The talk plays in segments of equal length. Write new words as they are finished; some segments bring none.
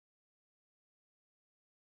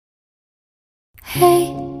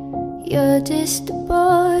Hey, you're just a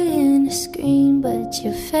boy in a screen, but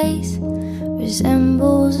your face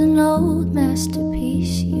resembles an old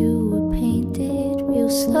masterpiece. You were painted real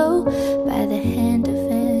slow by the hand of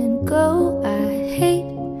Van Gogh. I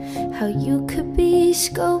hate how you could be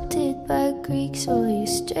sculpted by Greeks, or you're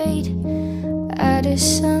straight out of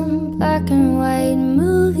some black and white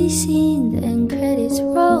movie scene. Then credits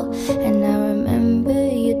roll, and I remember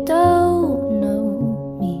you don't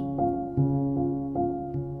know me.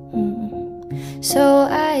 So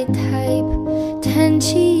I type 10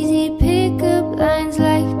 cheesy pickup lines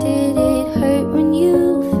like, did it hurt when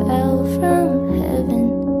you fell from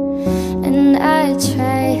heaven? And I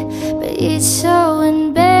try, but it's so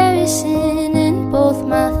embarrassing, and both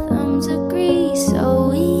my thumbs agree, so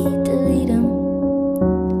we delete them,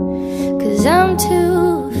 'cause I'm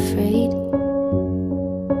too afraid.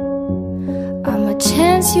 I'm a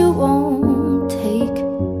chance you won't take.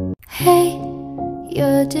 Hey,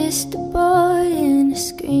 you're just a boy in a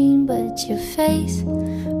screen, but your face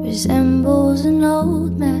resembles an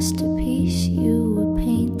old masterpiece. You were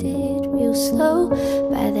painted real slow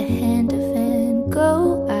by the hand of Van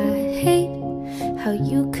Gogh. I hate how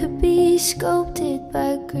you could be sculpted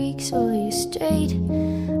by Greeks, or you're straight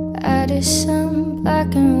out of some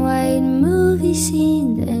black and white movie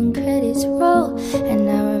scene. Then credits roll, and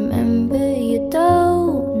I remember you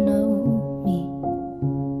don't know me.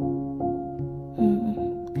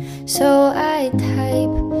 So I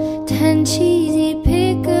type 10 cheesy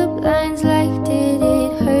pickup lines like, did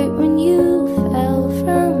it hurt when you fell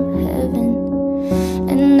from heaven?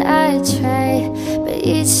 And I try, but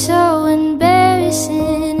it's so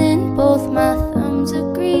embarrassing, and both my thumbs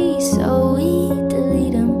agree, so we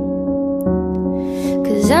delete them,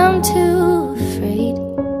 'cause I'm too afraid.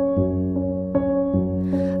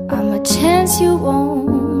 I'm a chance you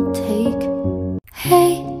won't take.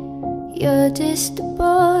 Hey, you're just a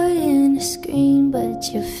boy in a screen,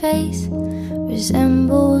 but your face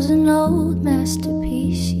resembles an old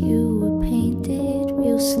masterpiece. You were painted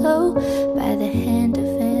real slow by the hand of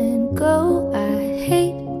Van Gogh. I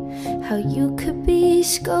hate how you could be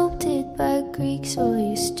sculpted by Greeks, or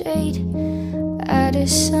you're straight out of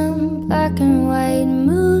some black and white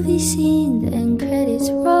movie scene. Then credits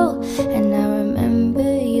roll, and I remember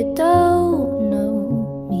you don't know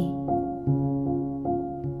me.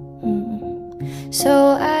 So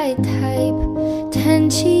I type 10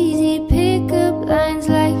 cheesy pickup lines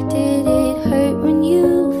like, did it hurt when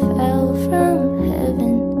you fell from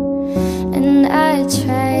heaven? And I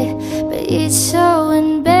try, but it's so